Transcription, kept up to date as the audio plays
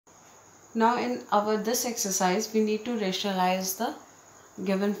Now in our this exercise, we need to rationalize the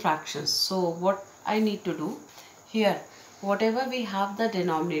given fractions. So what I need to do here, whatever we have the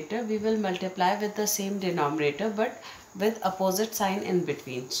denominator, we will multiply with the same denominator but with opposite sign in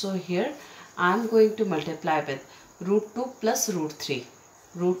between. So here I am going to multiply with root 2 plus root 3.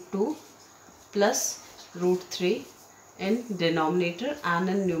 Root 2 plus root 3 in denominator and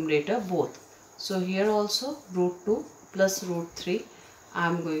in numerator both. So here also root 2 plus root 3 I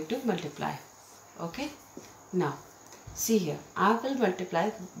am going to multiply. Okay. Now see here, I will multiply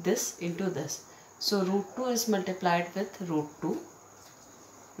this into this. So root 2 is multiplied with root 2.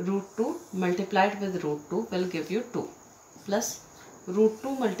 Root 2 multiplied with root 2 will give you 2. Plus root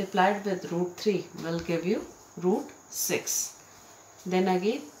 2 multiplied with root 3 will give you root 6. Then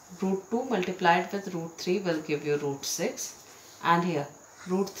again root 2 multiplied with root 3 will give you root 6. And here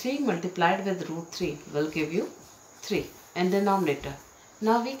root 3 multiplied with root 3 will give you 3 in denominator.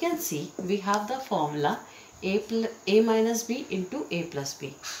 Now we can see we have the formula a minus b into a plus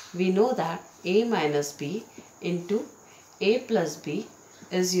b. We know that a minus b into a plus b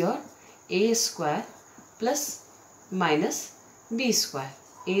is your a square plus minus b square.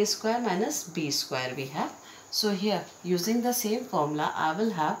 A square minus b square we have. So here using the same formula I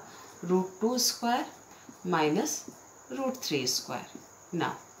will have root 2 square minus root 3 square.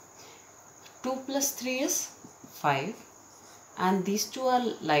 Now 2 plus 3 is 5. And these two are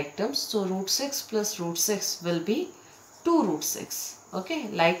like terms, so root 6 plus root 6 will be 2 root 6. Okay,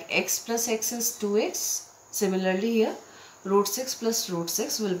 like x plus x is 2x. Similarly here root 6 plus root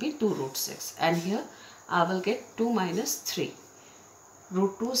 6 will be 2 root 6. And here I will get 2 minus 3.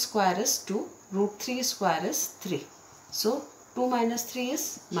 Root 2 square is 2. Root 3 square is 3. So 2 minus 3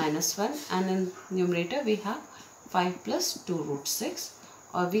 is minus 1. And in numerator we have 5 plus 2 root 6.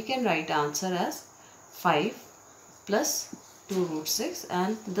 Or we can write answer as 5 plus 2 root 6,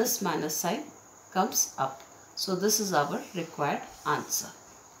 and this minus sign comes up. So this is our required answer.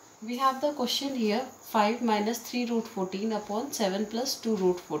 We have the question here 5 minus 3 root 14 upon 7 plus 2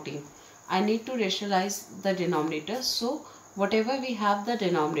 root 14. I need to rationalize the denominator. So whatever we have the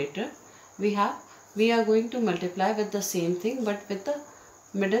denominator, we are going to multiply with the same thing but with the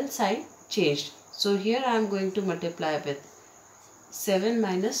middle sign changed. So here I am going to multiply with 7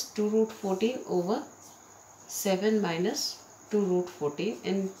 minus 2 root 14 over 7 minus 2 root 14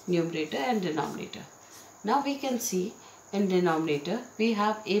 in numerator and denominator. Now we can see in denominator we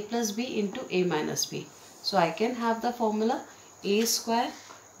have a plus b into a minus b. So I can have the formula a square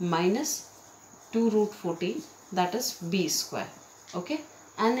minus 2 root 14, that is b square. Okay.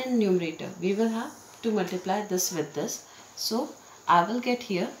 And in numerator we will have to multiply this with this. So I will get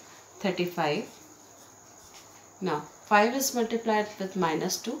here 35. Now 5 is multiplied with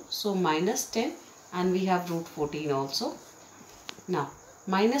minus 2. So minus 10, and we have root 14 also. Now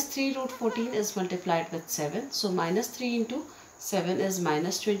minus 3 root 14 is multiplied with 7. So minus 3 into 7 is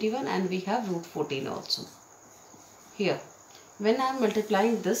minus 21, and we have root 14 also. Here when I am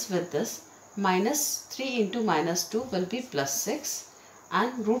multiplying this with this, minus 3 into minus 2 will be plus 6,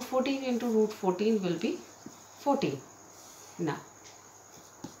 and root 14 into root 14 will be 14. Now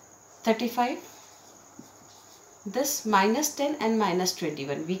 35, this minus 10 and minus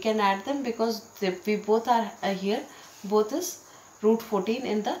 21, we can add them because we both are here, both is root 14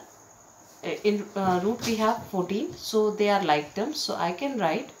 in the root we have 14, so they are like terms. So I can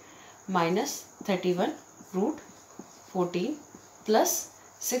write minus 31 root 14 plus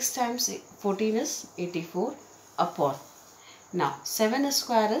 6 times 14 is 84 upon. Now 7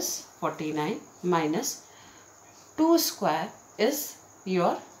 square is 49 minus 2 square is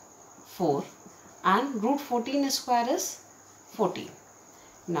your 4, and root 14 square is 14.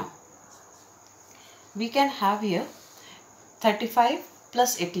 Now we can have here 35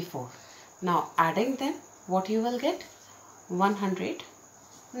 plus 84. Now adding them, what you will get?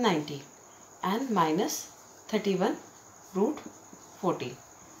 190 and minus 31 root 14.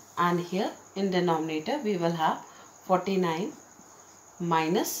 And here in denominator we will have 49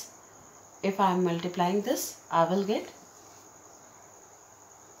 minus, if I am multiplying this, I will get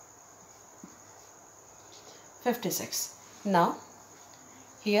 56. Now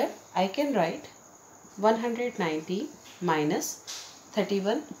here I can write 190 minus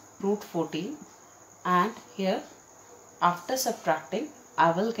 31 root 14, and here after subtracting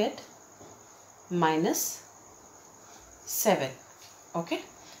I will get minus 7. Okay.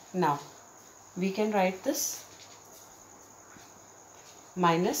 Now we can write this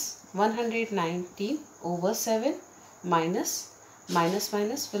minus 119 over 7 minus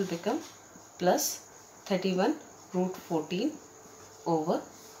will become plus 31 root 14 over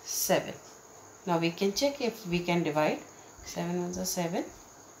 7. Now we can check if we can divide. 7 ones are 7,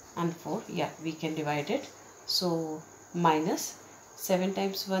 and 4. Yeah, we can divide it. So minus 7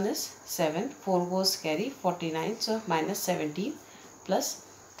 times 1 is 7, 4 goes carry, 49, so minus 17 plus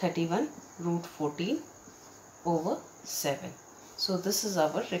 31 root 14 over 7. So this is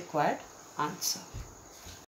our required answer.